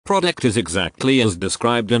product is exactly as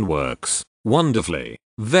described and works wonderfully.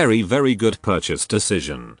 Very good purchase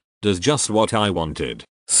decision. Does just what I wanted.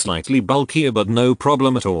 Slightly bulkier but no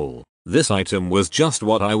problem at all. This item was just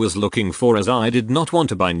what I was looking for as I did not want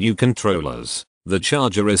to buy new controllers. The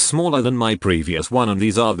charger is smaller than my previous one and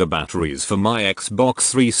these are the batteries for my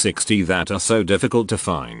Xbox 360 that are so difficult to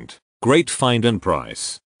find. Great find and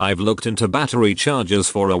price. I've looked into battery chargers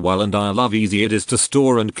for a while and I love easy it is to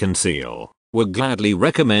store and conceal. Would gladly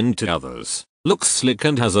recommend to others. Looks slick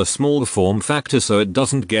and has a small form factor so it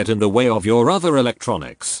doesn't get in the way of your other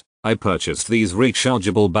electronics. I purchased these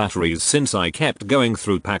rechargeable batteries since I kept going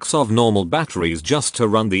through packs of normal batteries just to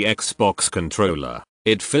run the Xbox controller.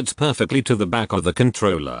 It fits perfectly to the back of the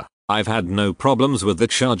controller. I've had no problems with the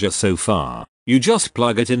charger so far. You just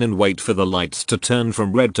plug it in and wait for the lights to turn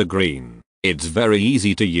from red to green. It's very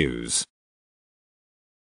easy to use.